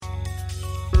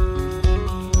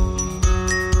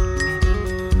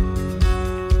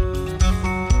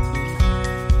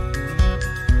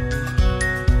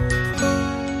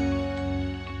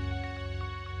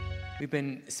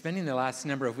been spending the last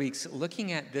number of weeks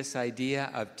looking at this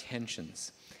idea of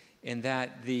tensions, in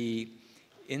that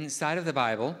inside of the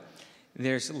Bible,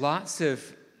 there's lots of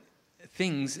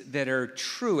things that are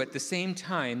true at the same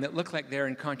time that look like they're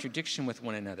in contradiction with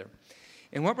one another.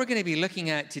 And what we're going to be looking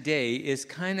at today is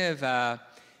kind of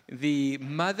the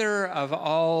mother of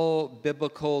all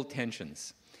biblical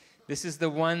tensions. This is the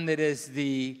one that is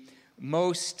the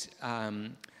most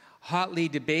hotly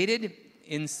debated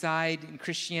inside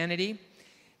Christianity,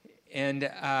 and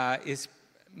is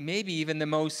maybe even the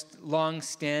most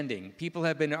long-standing. People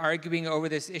have been arguing over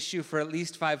this issue for at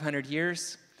least 500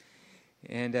 years,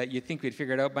 and you'd think we'd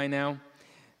figure it out by now,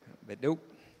 but nope.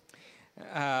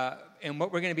 And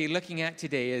what we're going to be looking at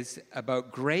today is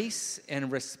about grace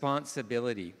and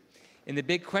responsibility. And the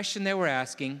big question that we're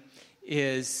asking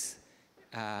is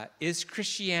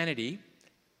Christianity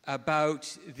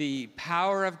about the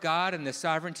power of God and the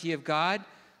sovereignty of God,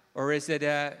 or is it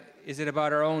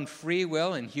about our own free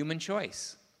will and human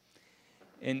choice?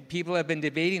 And people have been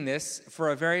debating this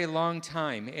for a very long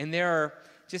time. And there are,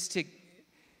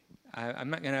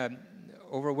 I'm not going to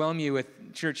overwhelm you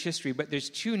with church history, but there's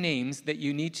two names that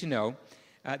you need to know.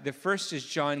 The first is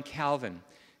John Calvin,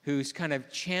 who's kind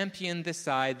of championed the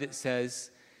side that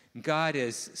says God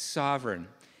is sovereign,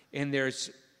 and there's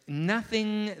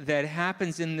nothing that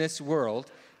happens in this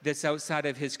world that's outside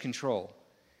of his control.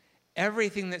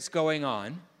 Everything that's going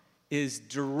on is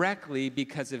directly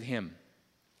because of him.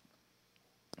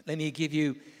 Let me give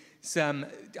you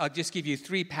I'll just give you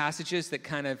three passages that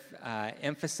kind of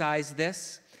emphasize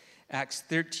this. Acts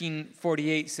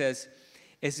 13:48 says,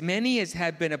 "As many as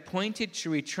had been appointed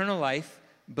to eternal life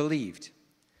believed."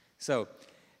 So,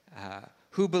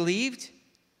 who believed?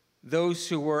 Those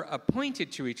who were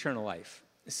appointed to eternal life.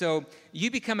 So you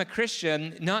become a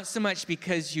Christian not so much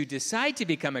because you decide to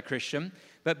become a Christian,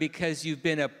 but because you've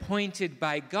been appointed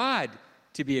by God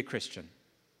to be a Christian.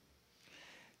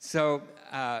 So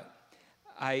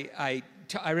I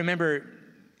remember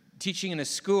teaching in a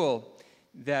school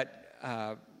that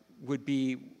would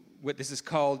be what this is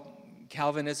called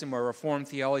Calvinism or Reformed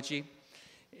theology.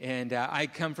 And I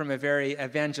come from a very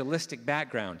evangelistic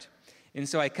background. And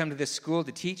so I come to this school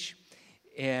to teach,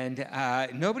 and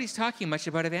nobody's talking much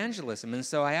about evangelism. And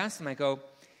so I asked them, I go,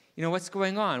 what's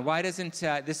going on? Why doesn't,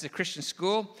 this is a Christian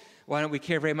school, why don't we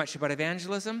care very much about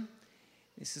evangelism?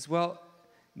 He says, well,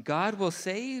 God will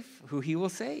save who he will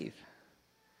save.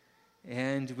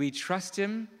 And we trust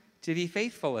him to be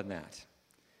faithful in that.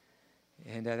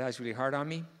 And that was really hard on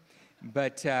me.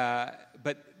 But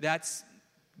that's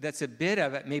a bit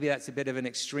of it. Maybe that's a bit of an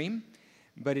extreme,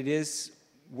 but it is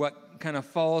what kind of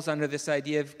falls under this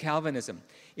idea of Calvinism.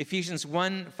 Ephesians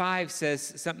 1:5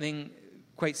 says something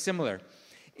quite similar.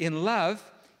 In love,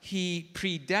 he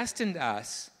predestined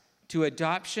us to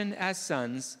adoption as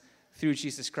sons through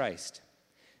Jesus Christ.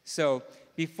 So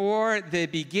before the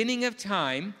beginning of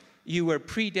time, you were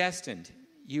predestined.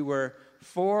 You were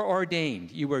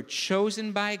foreordained. You were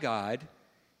chosen by God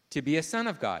to be a son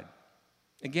of God.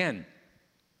 Again,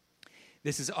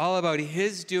 this is all about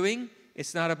his doing.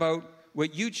 It's not about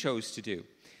what you chose to do.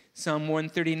 Psalm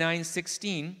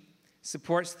 139:16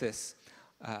 supports this.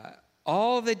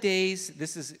 All the days,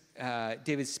 this is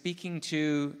David speaking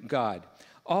to God,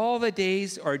 all the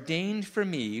days ordained for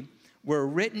me were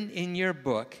written in your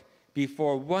book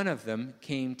before one of them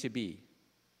came to be.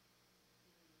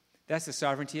 That's the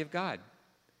sovereignty of God.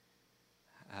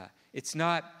 It's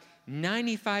not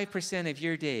 95% of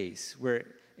your days where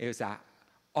it was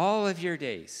all of your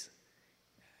days.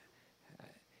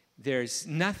 There's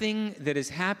nothing that has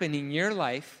happened in your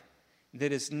life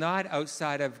that is not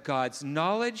outside of God's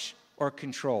knowledge or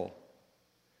control.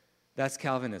 That's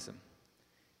Calvinism.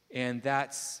 And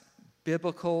that's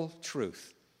biblical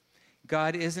truth.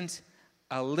 God isn't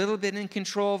a little bit in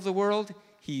control of the world.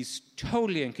 He's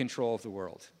totally in control of the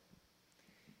world.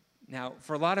 Now,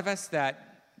 for a lot of us,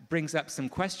 that brings up some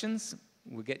questions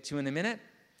we'll get to in a minute.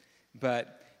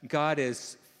 But God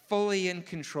is fully in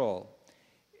control.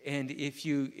 And if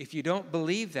you don't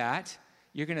believe that,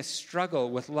 you're going to struggle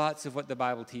with lots of what the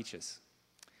Bible teaches.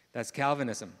 That's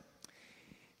Calvinism.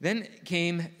 Then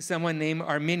came someone named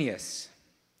Arminius.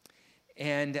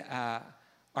 And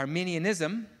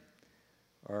Arminianism,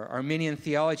 or Arminian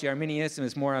theology, Arminianism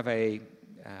is more of it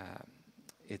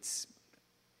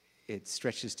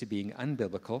stretches to being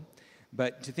unbiblical.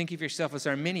 But to think of yourself as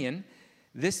Arminian,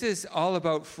 this is all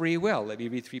about free will. Let me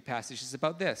read three passages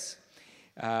about this.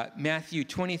 Matthew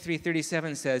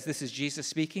 23:37 says, this is Jesus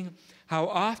speaking, "How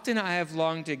often I have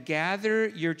longed to gather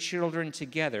your children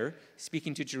together,"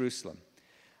 speaking to Jerusalem,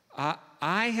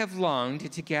 I have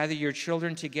longed to gather your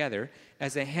children together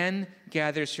as a hen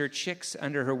gathers her chicks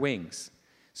under her wings.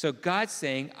 So God's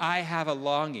saying, I have a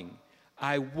longing.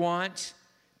 I want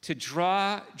to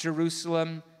draw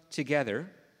Jerusalem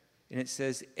together. And it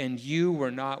says, and you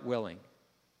were not willing.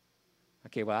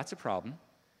 Okay, well, that's a problem.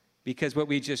 Because what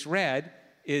we just read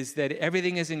is that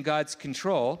everything is in God's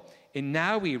control. And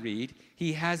now we read,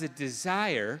 he has a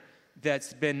desire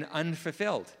that's been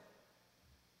unfulfilled.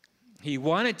 He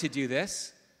wanted to do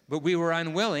this, but we were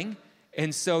unwilling,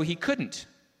 and so he couldn't,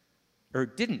 or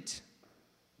didn't.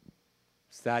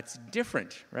 So that's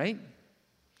different, right?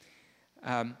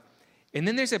 And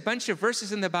then there's a bunch of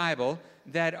verses in the Bible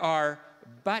that are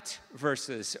but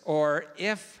verses, or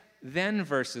if-then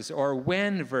verses, or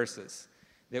when verses.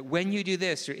 That when you do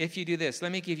this, or if you do this.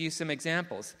 Let me give you some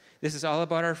examples. This is all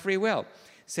about our free will.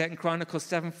 2 Chronicles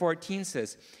 7:14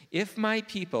 says, if my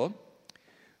people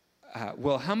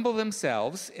will humble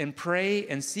themselves and pray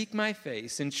and seek my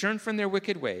face and turn from their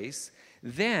wicked ways,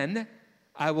 then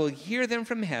I will hear them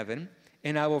from heaven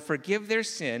and I will forgive their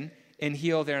sin and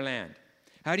heal their land.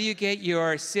 How do you get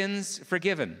your sins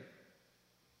forgiven?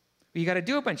 Well, you got to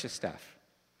do a bunch of stuff.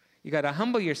 You got to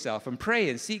humble yourself and pray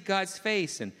and seek God's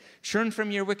face and turn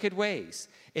from your wicked ways.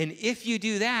 And if you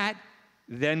do that,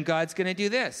 then God's going to do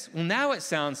this. Well, now it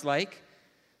sounds like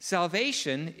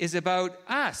salvation is about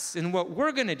us and what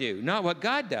we're going to do, not what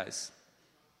God does.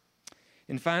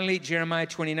 And finally, Jeremiah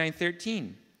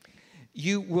 29:13.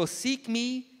 You will seek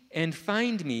me and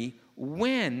find me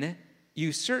when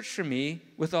you search for me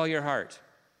with all your heart.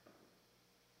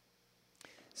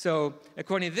 So,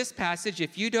 according to this passage,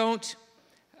 if you don't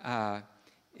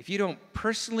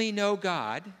personally know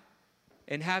God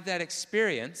and have that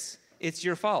experience, it's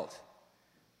your fault.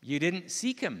 You didn't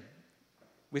seek him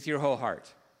with your whole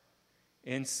heart.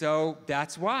 And so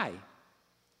that's why.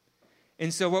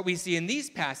 And so what we see in these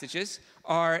passages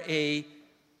are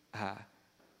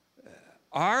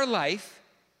our life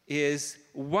is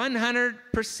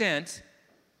 100%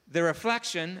 the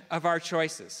reflection of our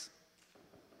choices.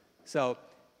 So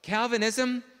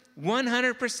Calvinism,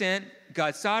 100%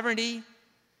 God's sovereignty.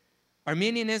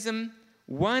 Arminianism,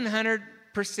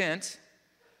 100%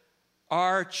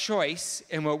 our choice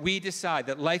and what we decide,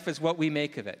 that life is what we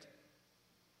make of it.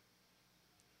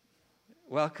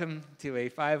 Welcome to a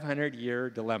 500-year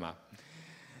dilemma.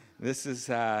 This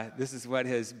is what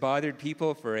has bothered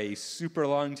people for a super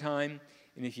long time.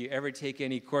 And if you ever take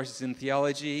any courses in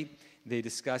theology, they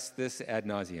discuss this ad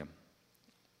nauseum.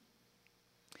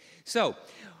 So,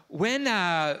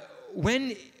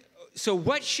 so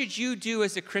what should you do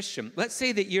as a Christian? Let's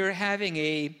say that you're having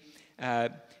a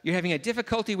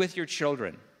difficulty with your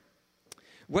children.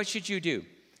 What should you do?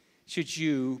 Should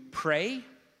you pray?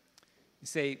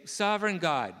 Say, Sovereign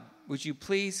God, would you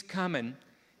please come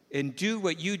and do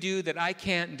what you do that I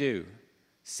can't do?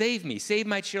 Save me, save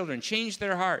my children, change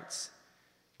their hearts.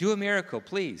 Do a miracle,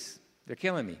 please. They're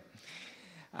killing me.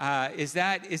 Is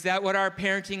that what our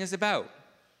parenting is about?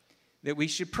 That we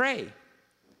should pray?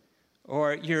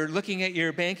 Or you're looking at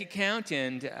your bank account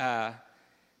and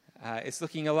it's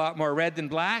looking a lot more red than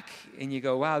black, and you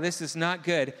go, wow, this is not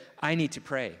good. I need to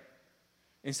pray.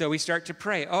 And so we start to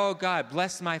pray, oh, God,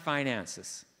 bless my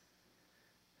finances.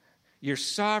 You're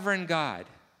sovereign God.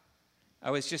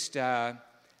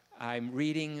 I'm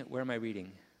reading, where am I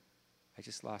reading? I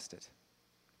just lost it.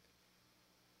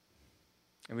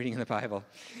 I'm reading in the Bible.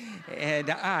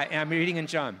 And I'm reading in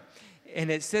John.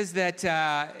 And it says that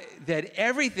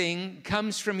everything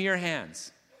comes from your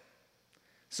hands.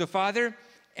 So, Father,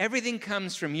 everything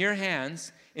comes from your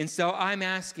hands, and so I'm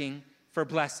asking for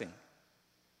blessing.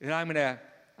 And I'm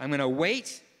going to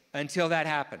wait until that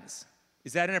happens.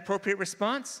 Is that an appropriate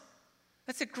response?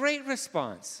 That's a great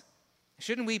response.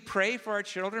 Shouldn't we pray for our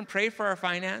children, pray for our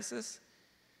finances,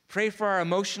 pray for our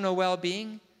emotional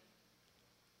well-being,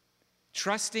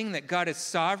 trusting that God is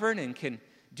sovereign and can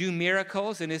do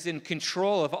miracles and is in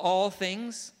control of all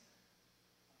things?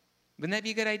 Wouldn't that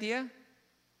be a good idea?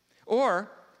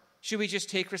 Or should we just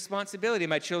take responsibility?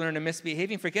 My children are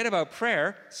misbehaving. Forget about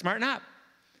prayer. Smarten up.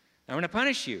 I'm going to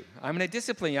punish you. I'm going to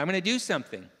discipline you. I'm going to do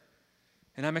something.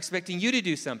 And I'm expecting you to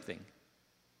do something.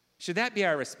 Should that be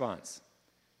our response?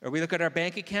 Or we look at our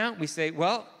bank account, we say,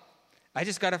 well, I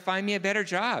just got to find me a better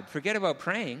job. Forget about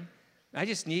praying. I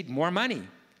just need more money.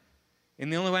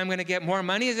 And the only way I'm going to get more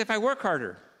money is if I work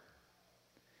harder.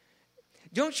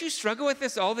 Don't you struggle with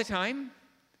this all the time?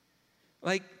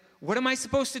 Like, what am I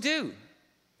supposed to do?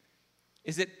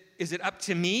 Is it up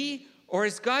to me, or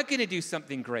is God going to do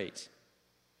something great?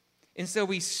 And so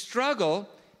we struggle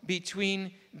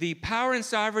between the power and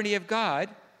sovereignty of God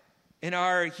and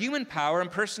our human power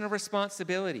and personal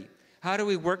responsibility. How do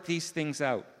we work these things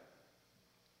out?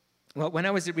 Well, when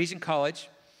I was at Regent College,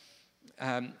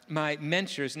 my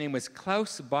mentor's name was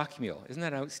Klaus Bachmuel. Isn't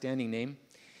that an outstanding name?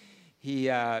 He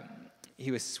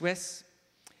was Swiss,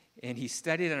 and he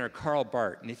studied under Karl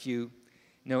Barth. And if you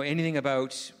know anything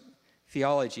about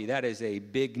theology, that is a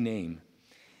big name.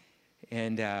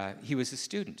 And he was a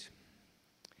student.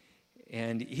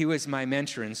 And he was my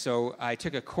mentor, and so I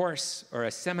took a course, or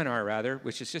a seminar rather,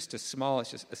 which is just a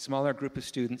smaller group of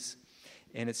students,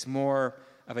 and it's more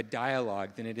of a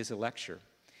dialogue than it is a lecture.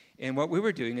 And what we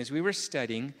were doing is we were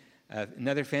studying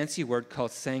another fancy word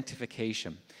called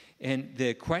sanctification. And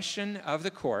the question of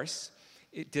the course,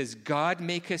 does God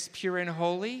make us pure and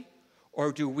holy,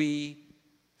 or do we,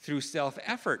 through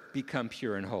self-effort, become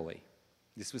pure and holy?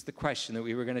 This was the question that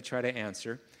we were going to try to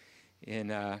answer in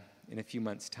a few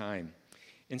months' time.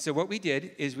 And so what we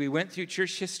did is we went through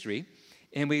church history,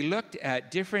 and we looked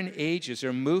at different ages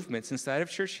or movements inside of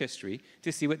church history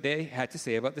to see what they had to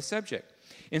say about the subject.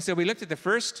 And so we looked at the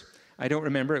first, I don't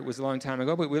remember, it was a long time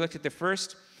ago, but we looked at the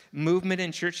first movement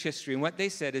in church history, and what they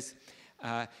said is,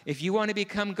 if you want to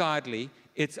become godly,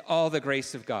 it's all the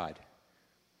grace of God.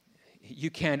 You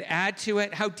can't add to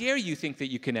it. How dare you think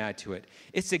that you can add to it?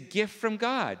 It's a gift from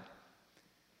God.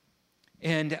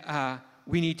 And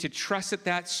we need to trust that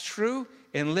that's true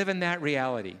and live in that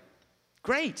reality.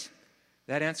 Great.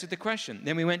 That answered the question.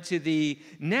 Then we went to the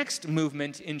next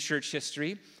movement in church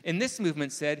history, and this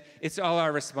movement said, it's all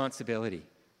our responsibility.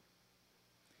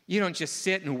 You don't just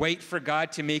sit and wait for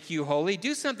God to make you holy.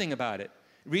 Do something about it.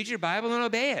 Read your Bible and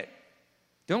obey it.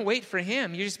 Don't wait for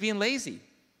Him. You're just being lazy.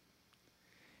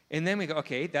 And then we go,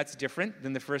 okay, that's different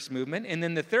than the first movement. And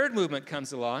then the third movement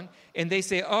comes along, and they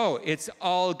say, oh, it's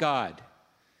all God.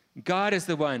 God is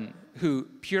the one who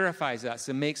purifies us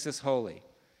and makes us holy.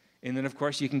 And then, of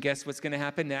course, you can guess what's going to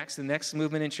happen next. The next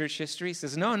movement in church history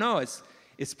says, no,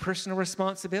 it's personal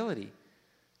responsibility.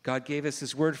 God gave us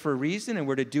His word for a reason, and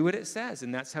we're to do what it says,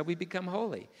 and that's how we become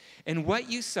holy. And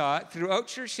what you saw throughout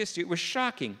church history, it was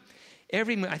shocking.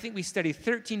 I think we studied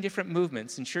 13 different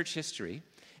movements in church history,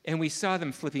 and we saw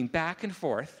them flipping back and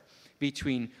forth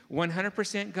between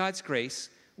 100% God's grace,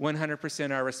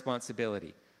 100% our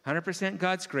responsibility. 100%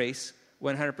 God's grace,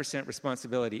 100%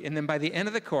 responsibility. And then by the end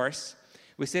of the course,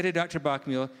 we said to Dr.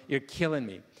 Bachmuel, you're killing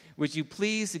me. Would you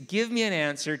please give me an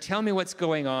answer? Tell me what's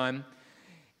going on.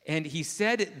 And he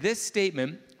said this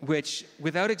statement, which,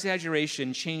 without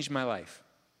exaggeration, changed my life.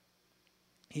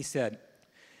 He said,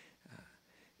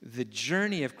 the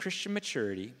journey of Christian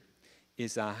maturity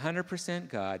is 100%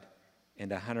 God and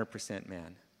 100%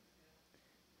 man.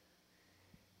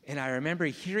 And I remember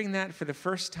hearing that for the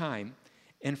first time,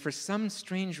 and for some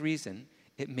strange reason,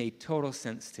 it made total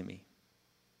sense to me.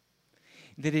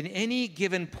 That in any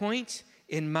given point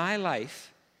in my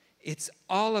life, it's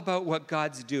all about what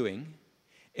God's doing,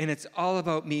 and it's all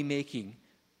about me making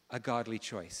a godly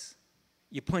choice.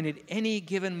 You point at any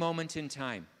given moment in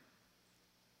time.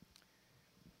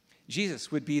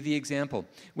 Jesus would be the example.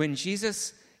 When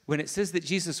it says that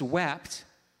Jesus wept,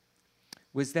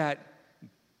 was that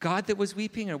God that was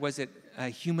weeping, or was it a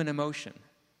human emotion?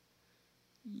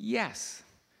 Yes.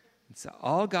 It's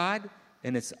all God,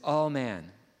 and it's all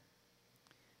man.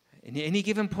 In any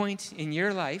given point in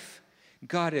your life,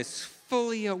 God is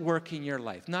fully at work in your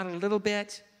life. Not a little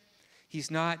bit.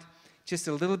 He's not just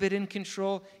a little bit in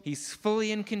control. He's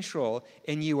fully in control,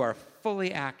 and you are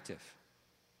fully active.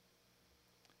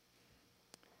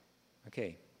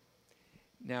 Okay.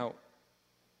 Now,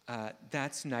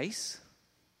 that's nice,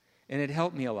 and it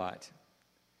helped me a lot.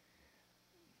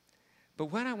 But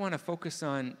what I want to focus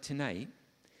on tonight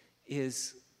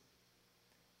is,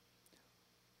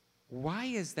 why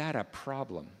is that a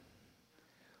problem?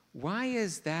 Why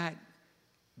is that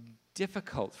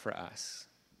difficult for us?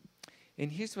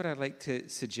 And here's what I'd like to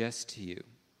suggest to you.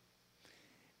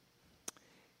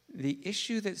 The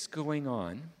issue that's going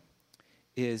on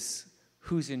is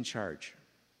who's in charge?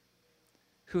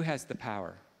 Who has the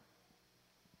power?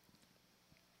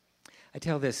 I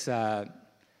tell this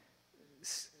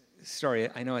story.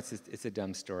 I know it's a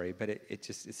dumb story, but it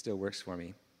still works for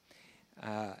me.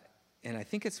 And I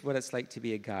think it's what it's like to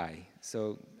be a guy.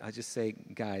 So I'll just say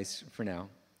guys for now.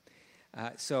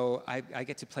 So I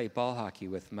get to play ball hockey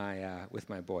with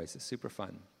my boys. It's super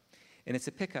fun. And it's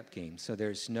a pickup game, so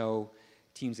there's no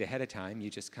teams ahead of time. You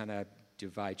just kind of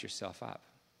divide yourself up.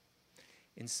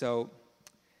 And so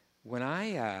when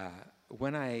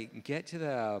I get to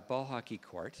the ball hockey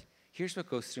court, here's what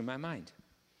goes through my mind.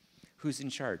 Who's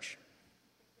in charge?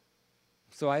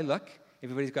 So I look,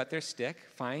 everybody's got their stick,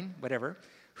 fine, whatever.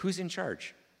 Who's in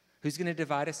charge? Who's going to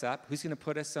divide us up? Who's going to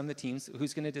put us on the teams?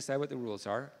 Who's going to decide what the rules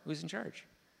are? Who's in charge?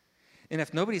 And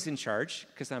if nobody's in charge,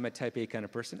 because I'm a type A kind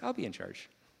of person, I'll be in charge.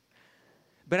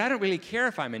 But I don't really care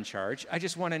if I'm in charge. I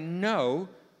just want to know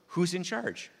who's in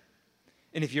charge.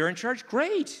 And if you're in charge,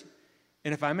 great.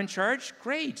 And if I'm in charge,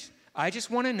 great. I just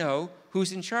want to know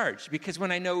who's in charge, because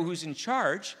when I know who's in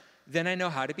charge, then I know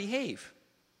how to behave.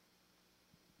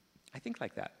 I think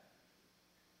like that.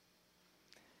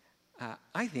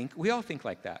 We all think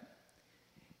like that.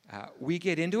 We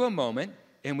get into a moment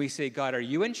and we say, God, are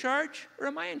you in charge or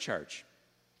am I in charge?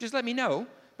 Just let me know,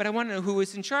 but I want to know who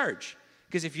is in charge.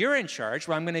 Because if you're in charge,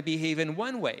 well, I'm going to behave in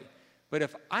one way. But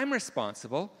if I'm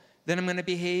responsible, then I'm going to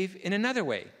behave in another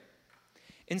way.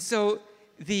 And so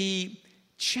the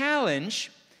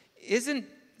challenge isn't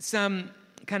some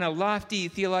kind of lofty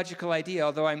theological idea,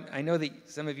 although I know that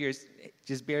some of you are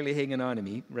just barely hanging on to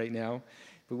me right now,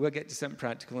 but we'll get to something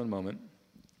practical in a moment.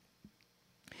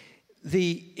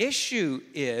 The issue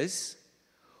is,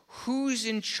 who's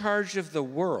in charge of the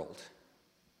world?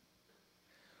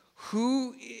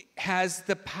 Who has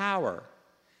the power?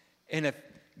 And if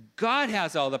God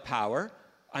has all the power,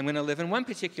 I'm going to live in one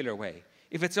particular way.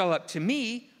 If it's all up to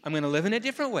me, I'm going to live in a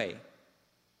different way.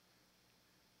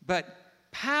 But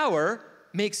power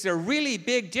makes a really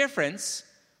big difference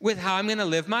with how I'm going to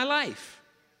live my life.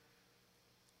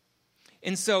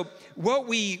 And so what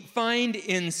we find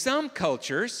in some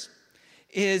cultures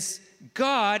is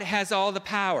God has all the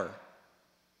power.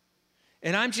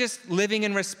 And I'm just living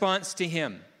in response to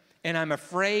him. And I'm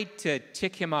afraid to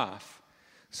tick him off.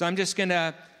 So I'm just going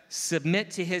to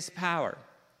submit to his power.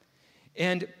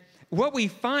 And what we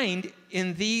find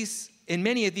in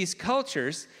many of these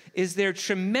cultures is they're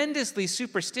tremendously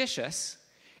superstitious,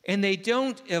 and they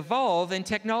don't evolve in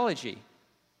technology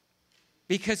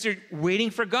because they're waiting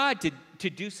for God to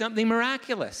do something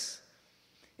miraculous.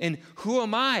 And who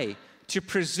am I to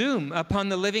presume upon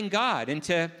the living God and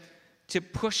to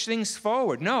push things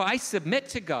forward? No, I submit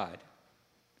to God.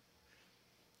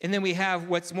 And then we have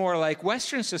what's more like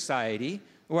Western society,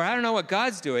 where I don't know what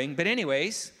God's doing, but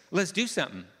anyways, let's do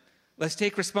something. Let's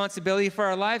take responsibility for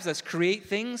our lives. Let's create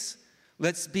things.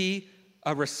 Let's be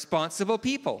a responsible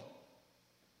people.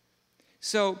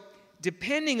 So,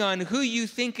 depending on who you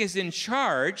think is in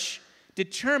charge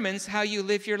determines how you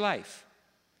live your life.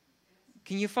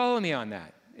 Can you follow me on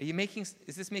that?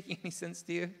 Is this making any sense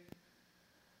to you?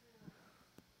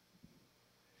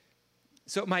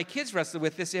 So my kids wrestle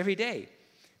with this every day.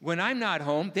 When I'm not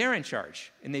home, they're in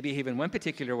charge, and they behave in one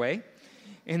particular way.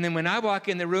 And then when I walk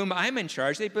in the room, I'm in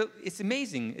charge. It's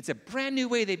amazing. It's a brand new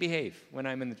way they behave when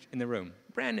I'm in the room.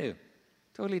 Brand new.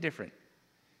 Totally different,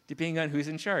 depending on who's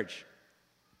in charge.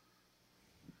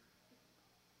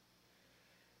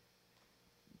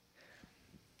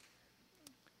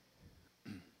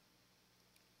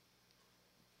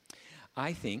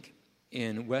 I think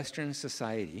in Western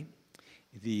society,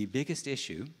 the biggest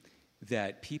issue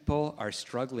that people are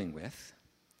struggling with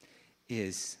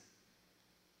is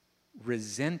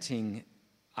resenting,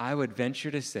 I would venture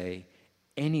to say,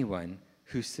 anyone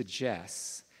who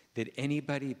suggests that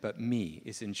anybody but me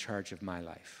is in charge of my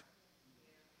life.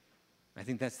 I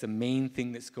think that's the main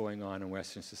thing that's going on in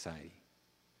Western society.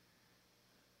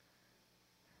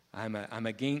 I'm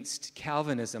against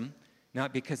Calvinism,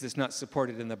 not because it's not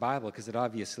supported in the Bible, because it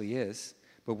obviously is,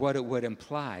 but what it would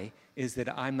imply is that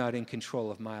I'm not in control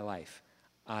of my life.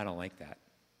 I don't like that.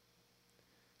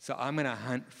 So I'm going to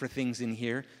hunt for things in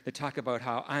here that talk about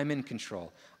how I'm in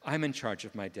control. I'm in charge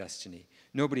of my destiny.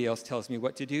 Nobody else tells me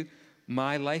what to do.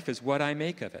 My life is what I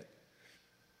make of it.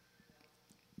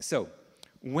 So,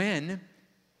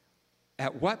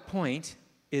 at what point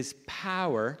is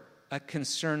power a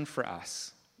concern for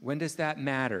us? When does that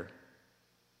matter?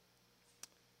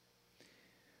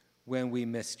 When we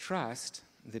mistrust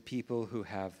the people who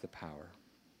have the power.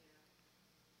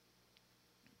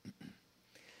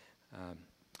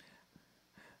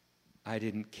 I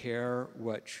didn't care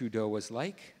what Trudeau was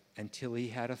like until he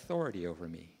had authority over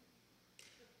me.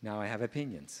 Now I have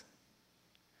opinions.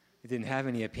 He didn't have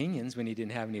any opinions when he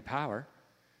didn't have any power,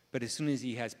 but as soon as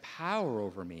he has power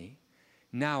over me,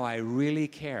 now I really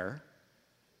care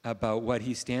about what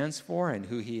he stands for and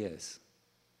who he is.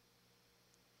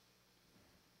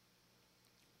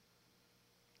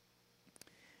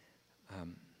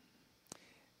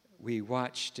 We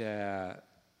watched a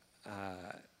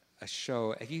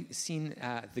show. Have you seen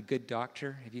The Good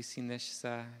Doctor? Have you seen this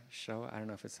show? I don't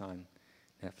know if it's on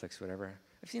Netflix, whatever.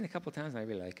 I've seen it a couple times, and I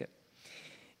really like it.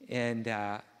 And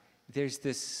there's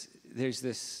this.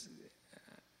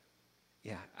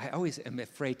 I always am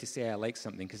afraid to say I like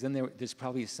something, because then there's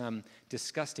probably some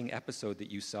disgusting episode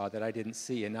that you saw that I didn't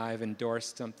see, and now I've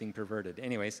endorsed something perverted.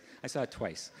 Anyways, I saw it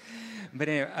twice. But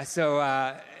anyway, so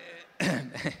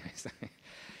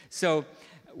so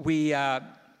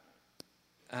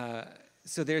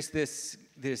so there's this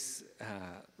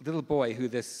little boy who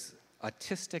this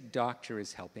autistic doctor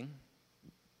is helping,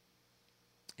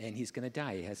 and he's going to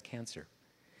die. He has cancer,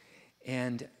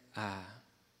 and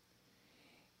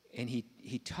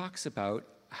he talks about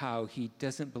how he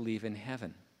doesn't believe in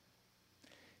heaven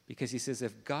because he says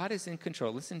if God is in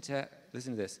control, listen to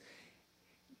this.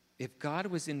 If God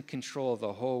was in control of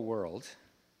the whole world,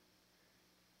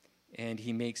 and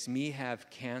he makes me have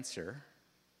cancer,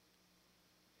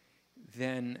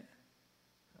 then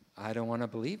I don't want to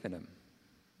believe in him.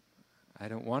 I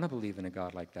don't want to believe in a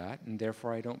God like that, and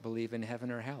therefore I don't believe in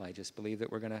heaven or hell. I just believe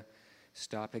that we're going to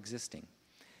stop existing.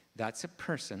 That's a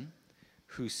person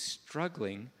who's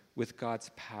struggling with God's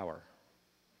power.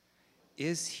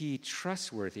 Is he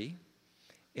trustworthy?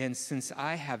 And since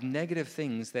I have negative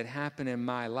things that happen in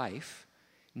my life,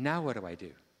 now what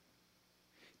do?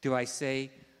 Do I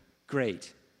say,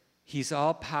 great, he's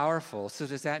all powerful, so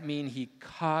does that mean he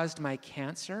caused my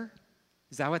cancer?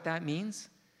 Is that what that means?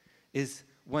 Is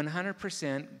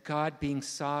 100% God being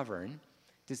sovereign,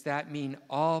 does that mean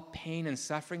all pain and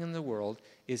suffering in the world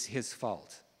is his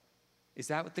fault? Is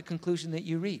that what the conclusion that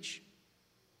you reach?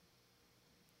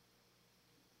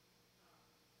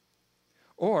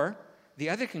 Or the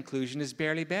other conclusion is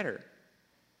barely better.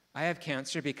 I have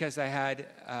cancer because I had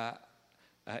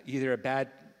either a bad,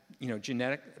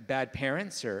 bad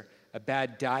parents or a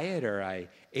bad diet, or I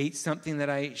ate something that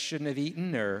I shouldn't have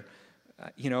eaten, or,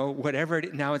 whatever.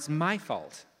 Now it's my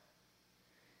fault.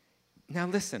 Now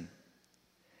listen,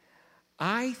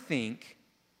 I think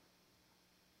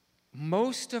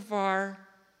most of our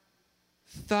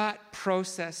thought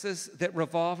processes that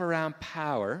revolve around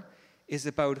power is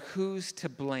about who's to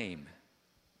blame.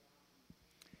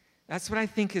 That's what I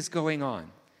think is going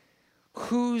on.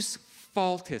 Whose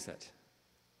fault is it?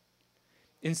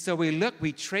 And so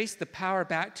we trace the power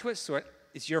back to it, so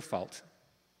it's your fault.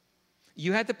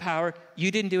 You had the power,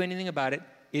 you didn't do anything about it,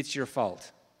 it's your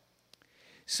fault.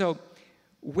 So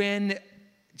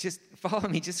just follow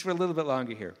me just for a little bit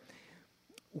longer here.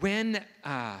 When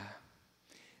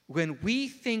we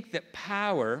think that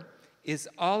power is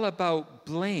all about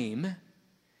blame,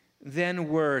 then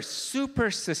we're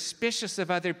super suspicious of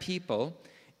other people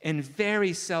and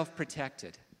very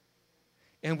self-protected.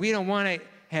 And we don't want to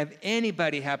have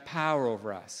anybody have power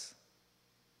over us.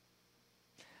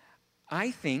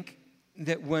 I think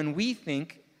that when we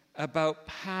think about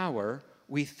power,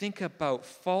 we think about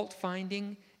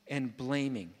fault-finding and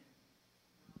blaming.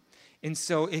 And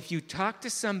so if you talk to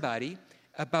somebody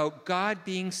about God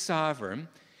being sovereign,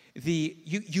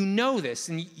 you know this,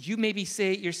 and you maybe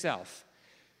say it yourself.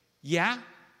 Yeah,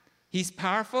 he's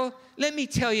powerful. Let me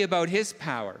tell you about his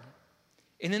power.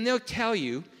 And then they'll tell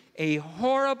you a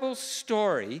horrible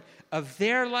story of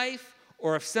their life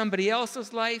or of somebody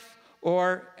else's life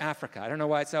or Africa. I don't know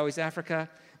why it's always Africa,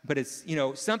 but it's,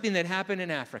 something that happened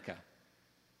in Africa.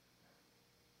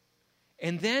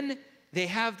 And then they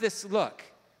have this look,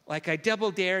 like I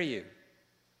double dare you.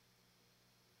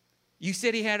 You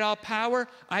said he had all power.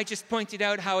 I just pointed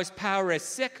out how his power is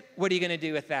sick. What are you going to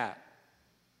do with that?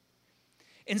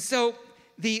 And so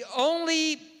the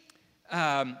only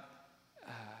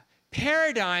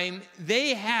paradigm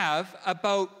they have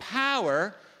about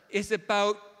power is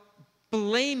about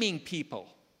blaming people.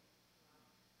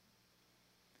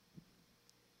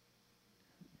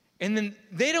 And then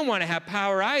they don't want to have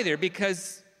power either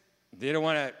because they don't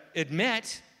want to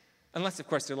admit, unless, of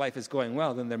course, their life is going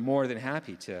well, then they're more than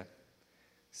happy to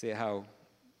say how,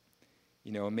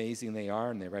 amazing they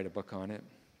are, and they write a book on it.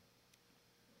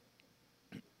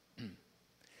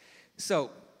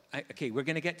 So, we're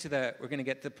going to get to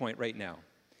the point right now.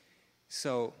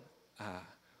 So,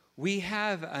 we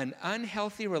have an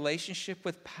unhealthy relationship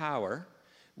with power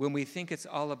when we think it's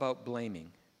all about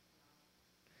blaming.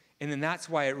 And then that's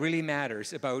why it really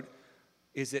matters about,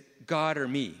 is it God or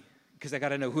me? Because I got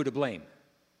to know who to blame.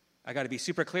 I got to be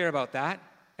super clear about that,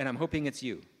 and I'm hoping it's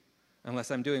you.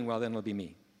 Unless I'm doing well, then it'll be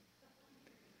me.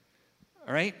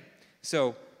 All right?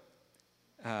 So,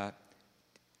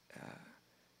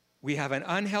 we have an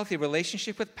unhealthy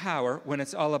relationship with power when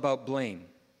it's all about blame.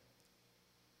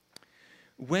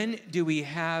 When do we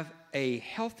have a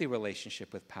healthy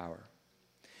relationship with power?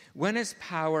 When is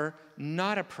power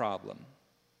not a problem?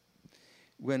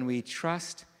 When we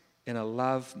trust in a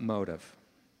love motive.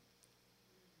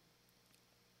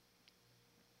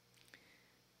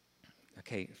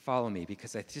 Okay, follow me,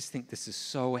 because I just think this is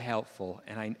so helpful,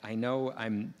 and I know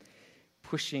I'm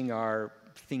pushing our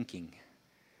thinking.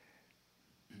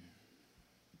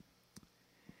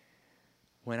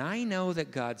 When I know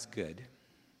that God's good,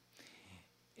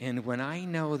 And when I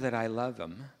know that I love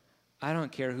them, I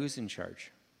don't care who's in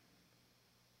charge.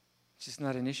 It's just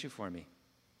not an issue for me.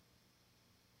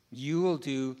 You will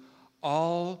do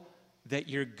all that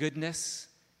your goodness,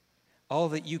 all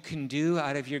that you can do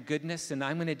out of your goodness, and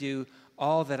I'm going to do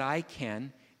all that I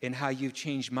can in how you've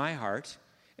changed my heart,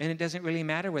 and it doesn't really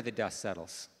matter where the dust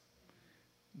settles.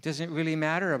 It doesn't really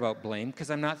matter about blame, because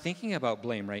I'm not thinking about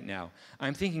blame right now.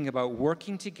 I'm thinking about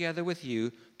working together with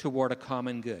you toward a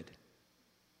common good.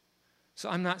 So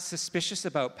I'm not suspicious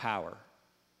about power.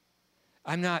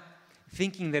 I'm not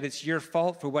thinking that it's your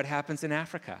fault for what happens in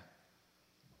Africa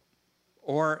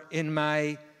or in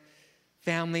my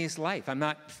family's life. I'm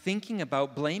not thinking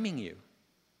about blaming you.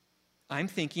 I'm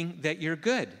thinking that you're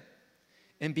good.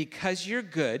 And because you're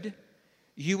good,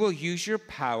 you will use your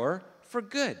power for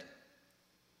good.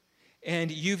 And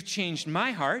you've changed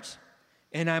my heart,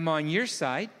 and I'm on your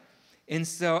side. And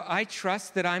so I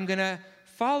trust that I'm going to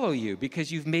follow you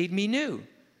because you've made me new.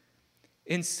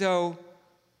 And so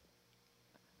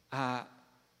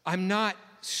I'm not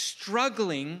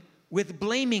struggling with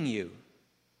blaming you.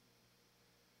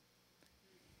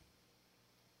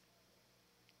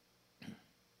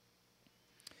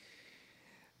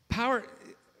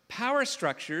 Power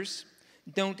structures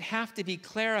don't have to be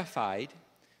clarified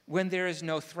when there is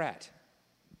no threat.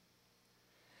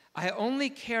 I only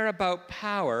care about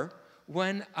power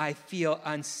when I feel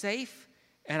unsafe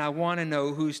and I want to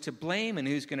know who's to blame and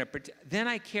who's going to protect. Then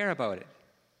I care about it.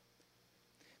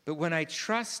 But when I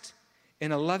trust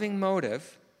in a loving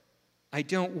motive, I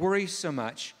don't worry so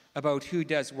much about who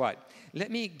does what.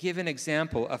 Let me give an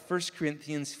example of 1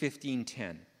 Corinthians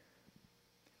 15:10.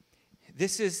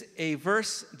 This is a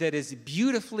verse that is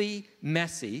beautifully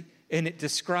messy, and it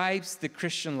describes the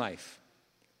Christian life.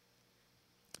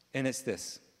 And it's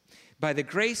this: by the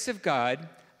grace of God,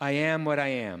 I am what I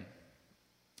am.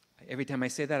 Every time I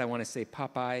say that, I want to say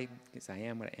Popeye, because I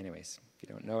am what I am. Anyways, if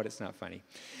you don't know it, it's not funny.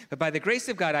 But by the grace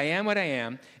of God, I am what I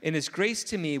am, and his grace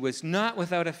to me was not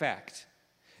without effect.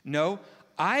 No,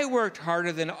 I worked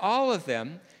harder than all of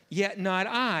them, yet not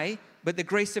I, but the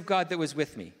grace of God that was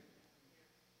with me.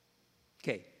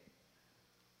 Okay.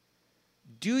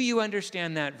 Do you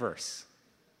understand that verse?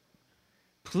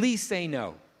 Please say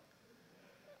no.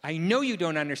 I know you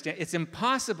don't understand. It's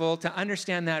impossible to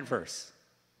understand that verse.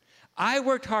 I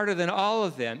worked harder than all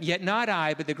of them, yet not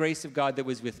I, but the grace of God that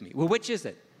was with me. Well, which is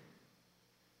it?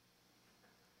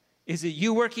 Is it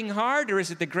you working hard, or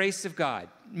is it the grace of God?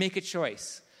 Make a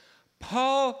choice.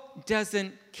 Paul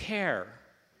doesn't care.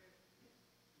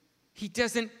 He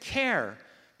doesn't care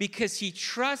because he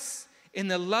trusts in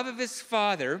the love of his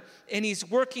Father, and he's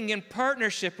working in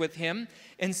partnership with him.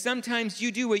 And sometimes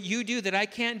you do what you do that I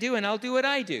can't do, and I'll do what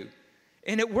I do.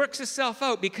 And it works itself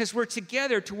out because we're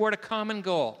together toward a common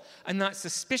goal. I'm not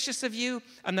suspicious of you.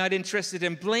 I'm not interested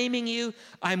in blaming you.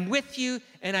 I'm with you,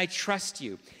 and I trust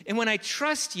you. And when I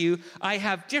trust you, I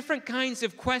have different kinds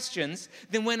of questions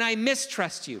than when I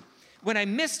mistrust you. When I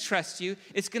mistrust you,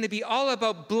 it's going to be all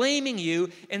about blaming you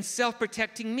and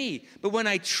self-protecting me. But when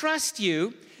I trust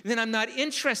you, then I'm not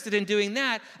interested in doing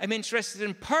that. I'm interested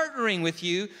in partnering with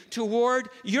you toward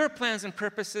your plans and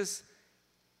purposes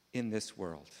in this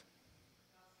world.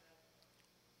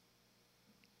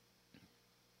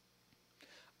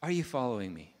 Are you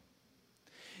following me?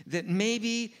 That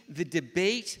maybe the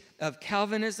debate of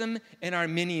Calvinism and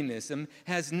Arminianism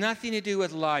has nothing to do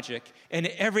with logic and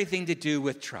everything to do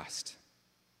with trust.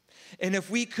 And if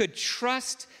we could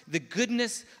trust the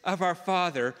goodness of our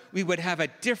Father, we would have a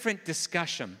different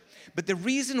discussion. But the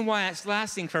reason why it's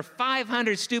lasting for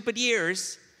 500 stupid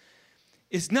years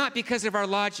is not because of our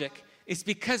logic. It's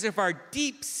because of our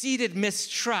deep-seated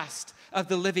mistrust of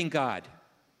the living God.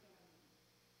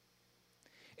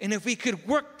 And if we could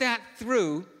work that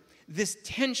through, this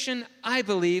tension, I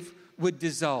believe, would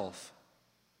dissolve.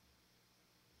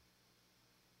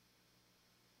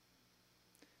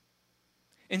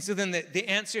 And so then the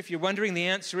answer, if you're wondering, the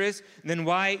answer is, then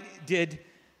why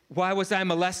was I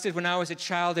molested when I was a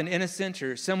child and innocent,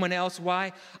 or someone else?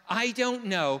 Why? I don't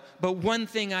know, but one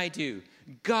thing I do.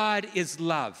 God is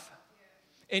love.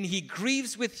 And he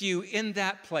grieves with you in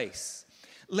that place.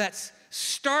 Let's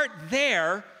start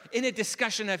there in a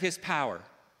discussion of his power.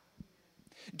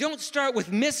 Don't start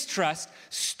with mistrust.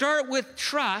 Start with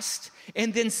trust,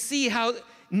 and then see how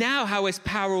his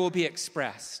power will be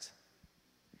expressed.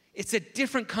 It's a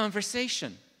different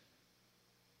conversation.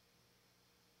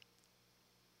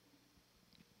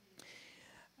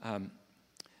 I've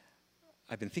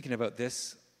been thinking about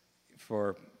this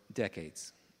for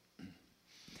decades.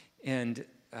 And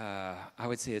I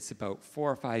would say it's about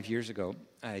 4 or 5 years ago,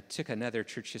 I took another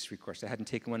church history course. I hadn't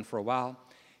taken one for a while,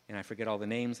 and I forget all the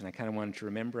names, and I kind of wanted to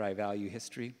remember. I value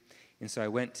history. And so I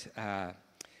went,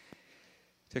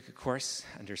 took a course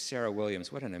under Sarah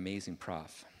Williams. What an amazing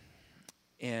prof.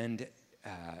 And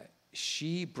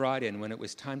she brought in, when it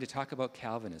was time to talk about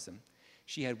Calvinism,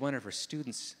 she had one of her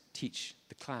students teach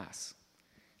the class.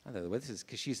 I thought, well, this is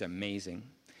because she's amazing.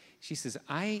 She says,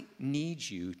 I need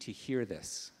you to hear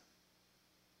this.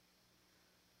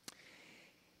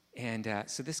 And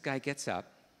so this guy gets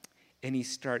up, and he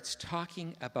starts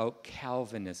talking about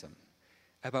Calvinism,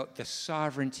 about the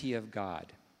sovereignty of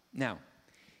God. Now,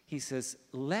 he says,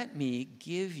 let me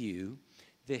give you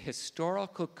the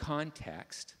historical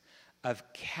context of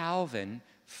Calvin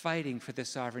fighting for the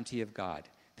sovereignty of God.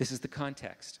 This is the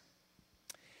context.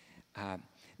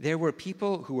 There were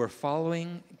people who were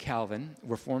following Calvin,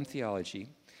 Reformed theology,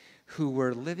 who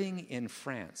were living in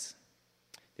France.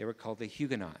 They were called the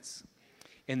Huguenots.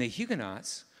 And the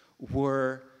Huguenots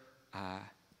were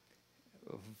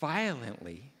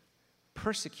violently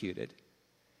persecuted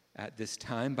at this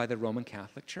time by the Roman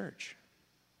Catholic Church.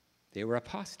 They were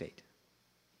apostate.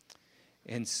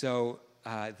 And so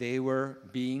they were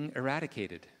being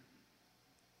eradicated.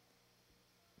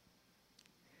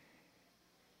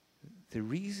 The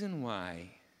reason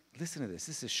why, listen to this,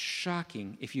 this is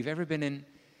shocking. If you've ever been in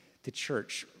the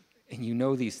church and you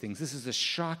know these things, this is a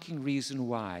shocking reason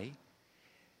why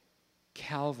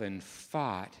Calvin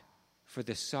fought for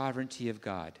the sovereignty of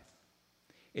God.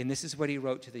 And this is what he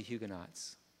wrote to the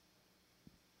Huguenots.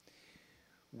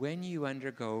 When you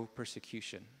undergo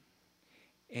persecution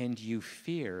and you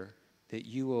fear that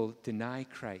you will deny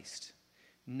Christ,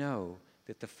 know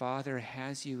that the Father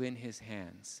has you in his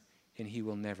hands, and he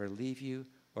will never leave you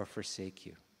or forsake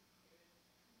you.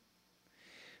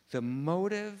 The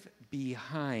motive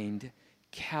behind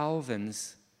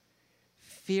Calvin's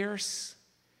fierce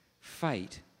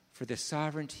fight for the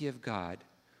sovereignty of God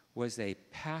was a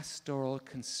pastoral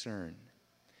concern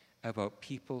about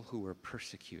people who were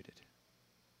persecuted.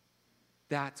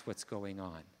 That's what's going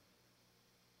on.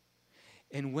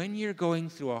 And when you're going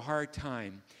through a hard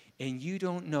time and you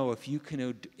don't know if you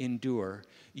can endure,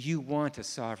 you want a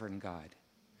sovereign God.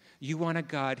 You want a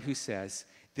God who says,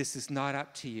 this is not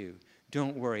up to you.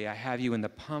 Don't worry, I have you in the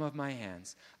palm of my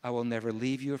hands. I will never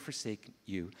leave you or forsake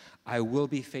you. I will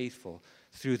be faithful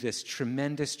through this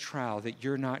tremendous trial that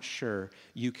you're not sure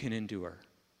you can endure.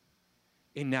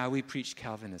 And now we preach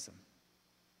Calvinism.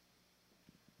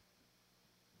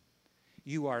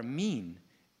 You are mean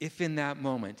if in that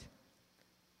moment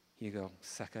you go,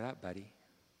 suck it up, buddy.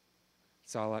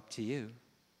 It's all up to you.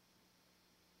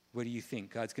 What do you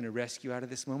think? God's going to rescue you out of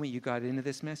this moment? You got into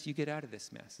this mess, you get out of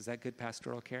this mess. Is that good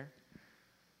pastoral care?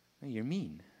 No, you're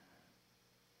mean.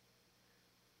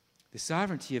 The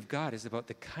sovereignty of God is about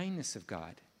the kindness of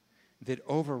God that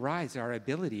overrides our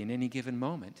ability in any given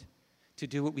moment to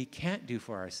do what we can't do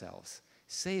for ourselves.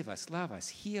 Save us, love us,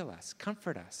 heal us,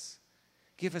 comfort us,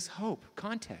 give us hope,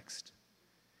 context.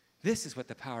 This is what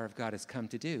the power of God has come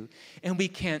to do. And we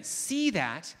can't see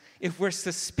that if we're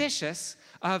suspicious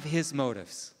of his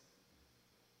motives.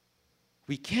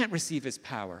 We can't receive his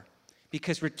power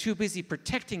because we're too busy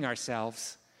protecting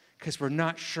ourselves because we're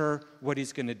not sure what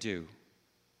he's going to do.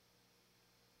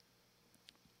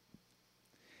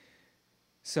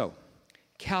 So,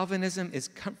 Calvinism is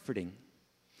comforting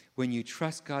when you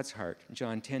trust God's heart.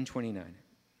 John 10:29.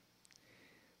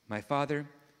 My Father,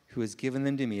 who has given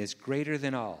them to me, is greater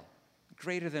than all.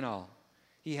 Greater than all.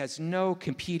 He has no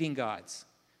competing gods.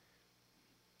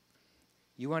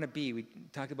 You want to be, we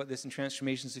talked about this in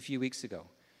Transformations a few weeks ago.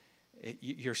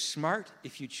 You're smart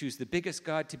if you choose the biggest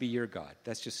God to be your God.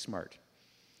 That's just smart.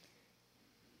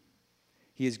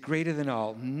 He is greater than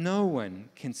all. No one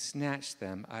can snatch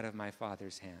them out of my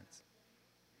Father's hands.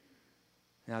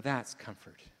 Now that's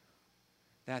comfort.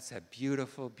 That's a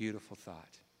beautiful, beautiful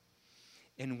thought.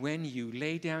 And when you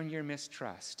lay down your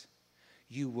mistrust,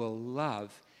 you will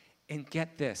love, and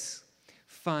get this,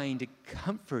 find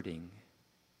comforting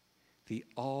the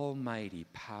almighty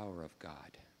power of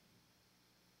God.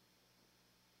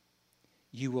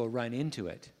 You will run into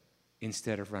it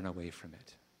instead of run away from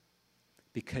it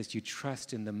because you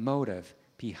trust in the motive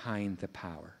behind the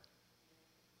power.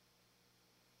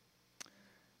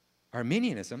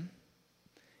 Arminianism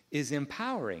is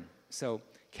empowering. So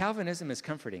Calvinism is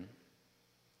comforting.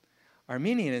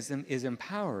 Arminianism is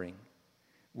empowering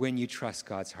when you trust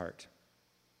God's heart.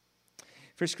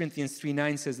 1 Corinthians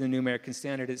 3:9 says in the New American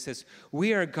Standard, it says,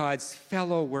 we are God's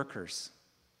fellow workers.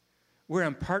 We're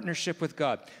in partnership with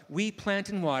God. We plant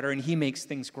and water, and he makes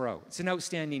things grow. It's an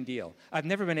outstanding deal. I've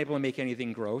never been able to make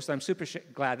anything grow, so I'm super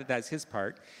glad that that's his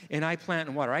part. And I plant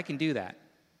and water. I can do that.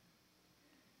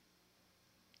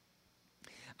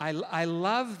 I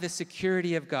love the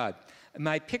security of God.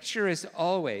 My picture is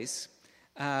always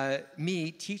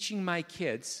me teaching my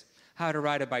kids how to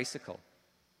ride a bicycle.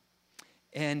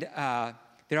 And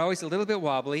they're always a little bit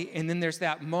wobbly, and then there's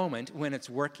that moment when it's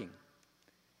working.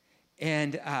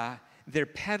 And they're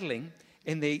pedaling,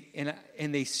 and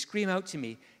they scream out to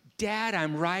me, "Dad,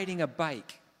 I'm riding a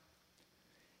bike."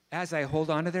 As I hold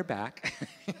onto their back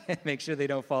and make sure they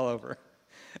don't fall over.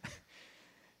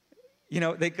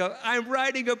 They go, "I'm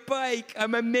riding a bike.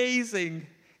 I'm amazing."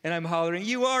 And I'm hollering,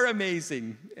 "You are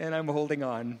amazing." And I'm holding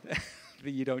on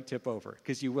that you don't tip over,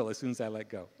 because you will as soon as I let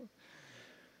go.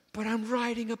 But I'm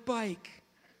riding a bike.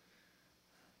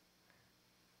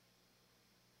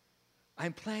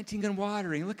 I'm planting and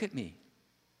watering. Look at me.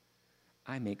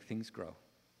 I make things grow.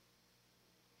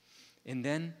 And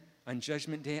then on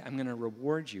Judgment Day, I'm going to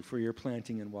reward you for your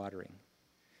planting and watering,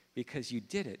 because you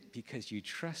did it because you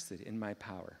trusted in my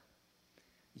power.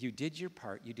 You did your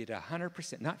part. You did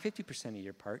 100%, not 50% of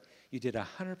your part. You did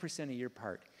 100% of your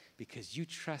part because you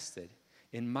trusted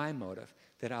in my motive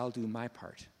that I'll do my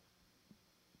part.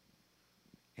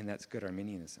 And that's good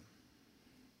Arminianism.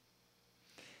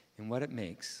 And what it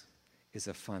makes is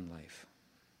a fun life.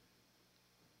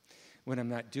 When I'm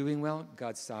not doing well,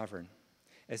 God's sovereign.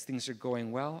 As things are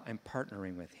going well, I'm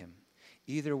partnering with him.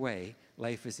 Either way,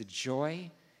 life is a joy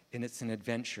and it's an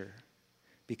adventure,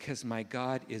 because my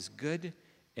God is good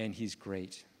and he's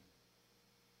great.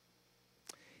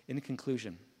 In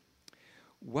conclusion,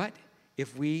 what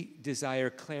if we desire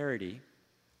clarity?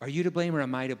 Are you to blame or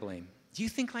am I to blame? Do you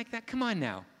think like that? Come on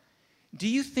now. Do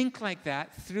you think like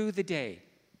that through the day?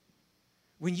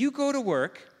 When you go to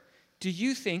work, do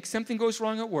you think something goes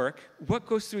wrong at work? What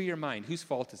goes through your mind? Whose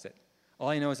fault is it? All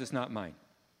I know is it's not mine.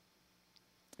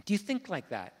 Do you think like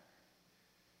that?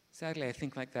 Sadly, I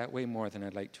think like that way more than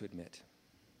I'd like to admit.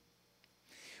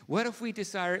 What if we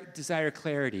desire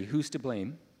clarity? Who's to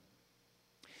blame?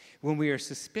 When we are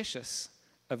suspicious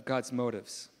of God's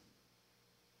motives.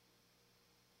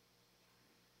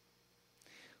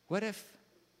 What if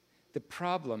the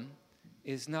problem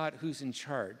is not who's in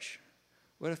charge?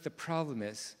 What if the problem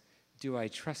is, do I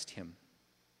trust him?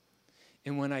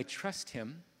 And when I trust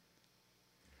him,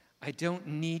 I don't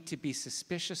need to be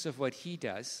suspicious of what he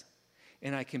does,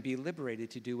 and I can be liberated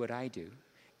to do what I do.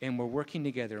 And we're working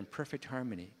together in perfect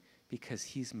harmony because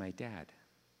he's my dad.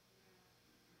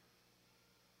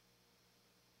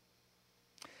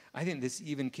 I think this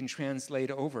even can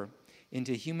translate over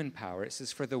into human power. It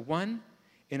says, "For the one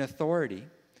in authority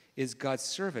is God's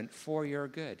servant for your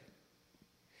good."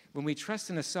 When we trust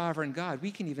in a sovereign God,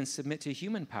 we can even submit to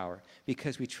human power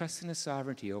because we trust in his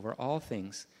sovereignty over all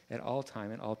things at all time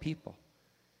and all people.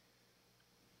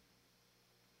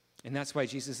 And that's why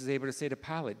Jesus is able to say to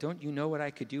Pilate, "Don't you know what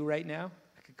I could do right now?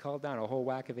 I could call down a whole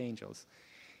whack of angels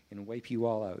and wipe you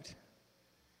all out.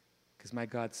 Because my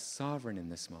God's sovereign in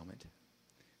this moment.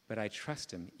 But I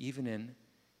trust him even in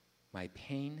my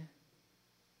pain."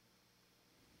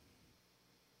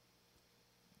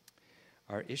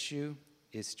 Our issue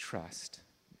is trust,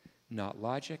 not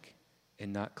logic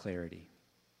and not clarity.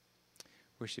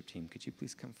 Worship team, could you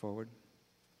please come forward?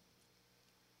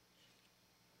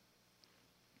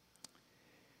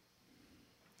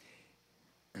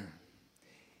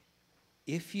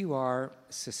 If you are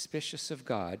suspicious of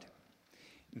God,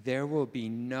 there will be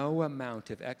no amount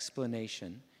of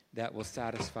explanation that will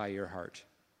satisfy your heart.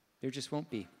 There just won't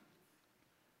be.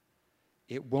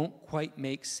 It won't quite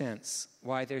make sense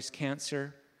why there's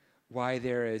cancer, why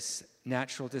there is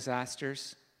natural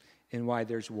disasters, and why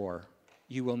there's war.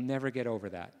 You will never get over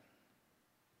that.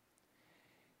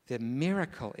 The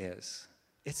miracle is,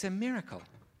 it's a miracle,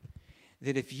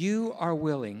 that if you are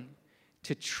willing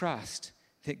to trust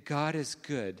that God is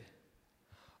good,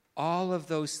 all of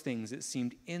those things that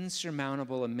seemed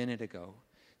insurmountable a minute ago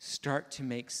start to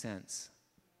make sense.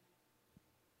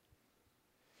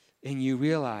 And you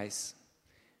realize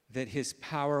that his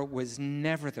power was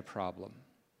never the problem.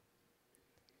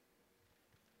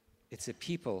 It's a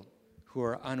people who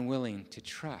are unwilling to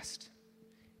trust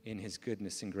in his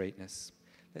goodness and greatness.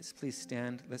 Let's please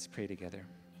stand. Let's pray together.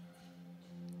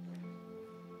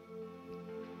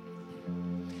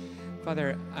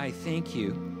 Father, I thank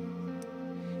you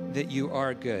that you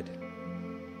are good.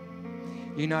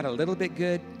 You're not a little bit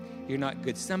good. You're not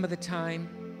good some of the time.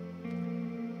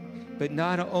 But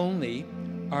not only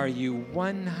are you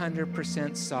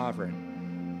 100% sovereign,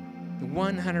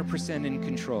 100% in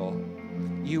control,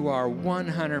 you are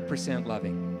 100%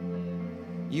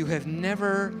 loving. You have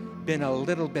never been a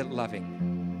little bit loving.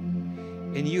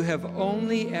 And you have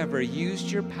only ever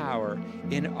used your power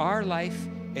in our life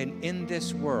and in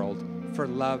this world for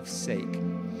love's sake.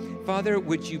 Father,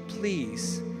 would you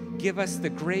please give us the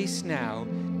grace now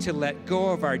to let go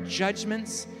of our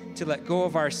judgments, to let go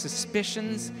of our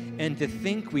suspicions, and to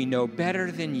think we know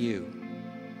better than you.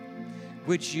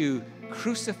 Would you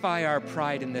crucify our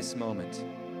pride in this moment?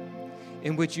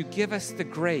 And would you give us the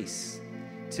grace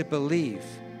to believe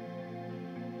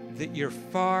that you're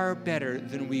far better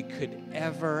than we could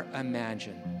ever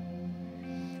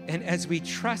imagine? And as we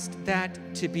trust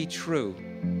that to be true,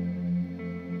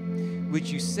 would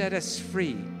you set us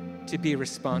free to be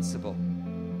responsible?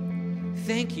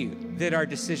 Thank you that our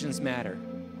decisions matter.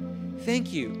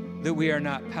 Thank you that we are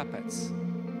not puppets.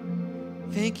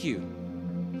 Thank you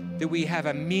that we have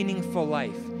a meaningful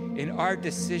life and our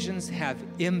decisions have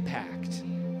impact.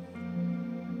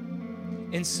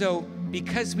 And so,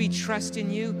 because we trust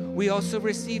in you, we also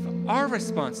receive our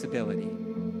responsibility.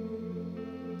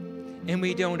 And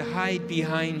we don't hide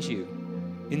behind you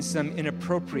in some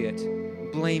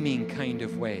inappropriate, blaming kind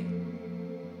of way.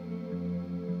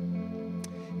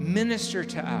 Minister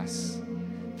to us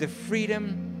the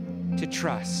freedom to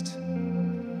trust,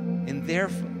 and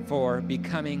therefore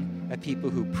becoming a people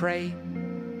who pray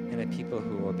and a people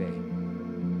who obey.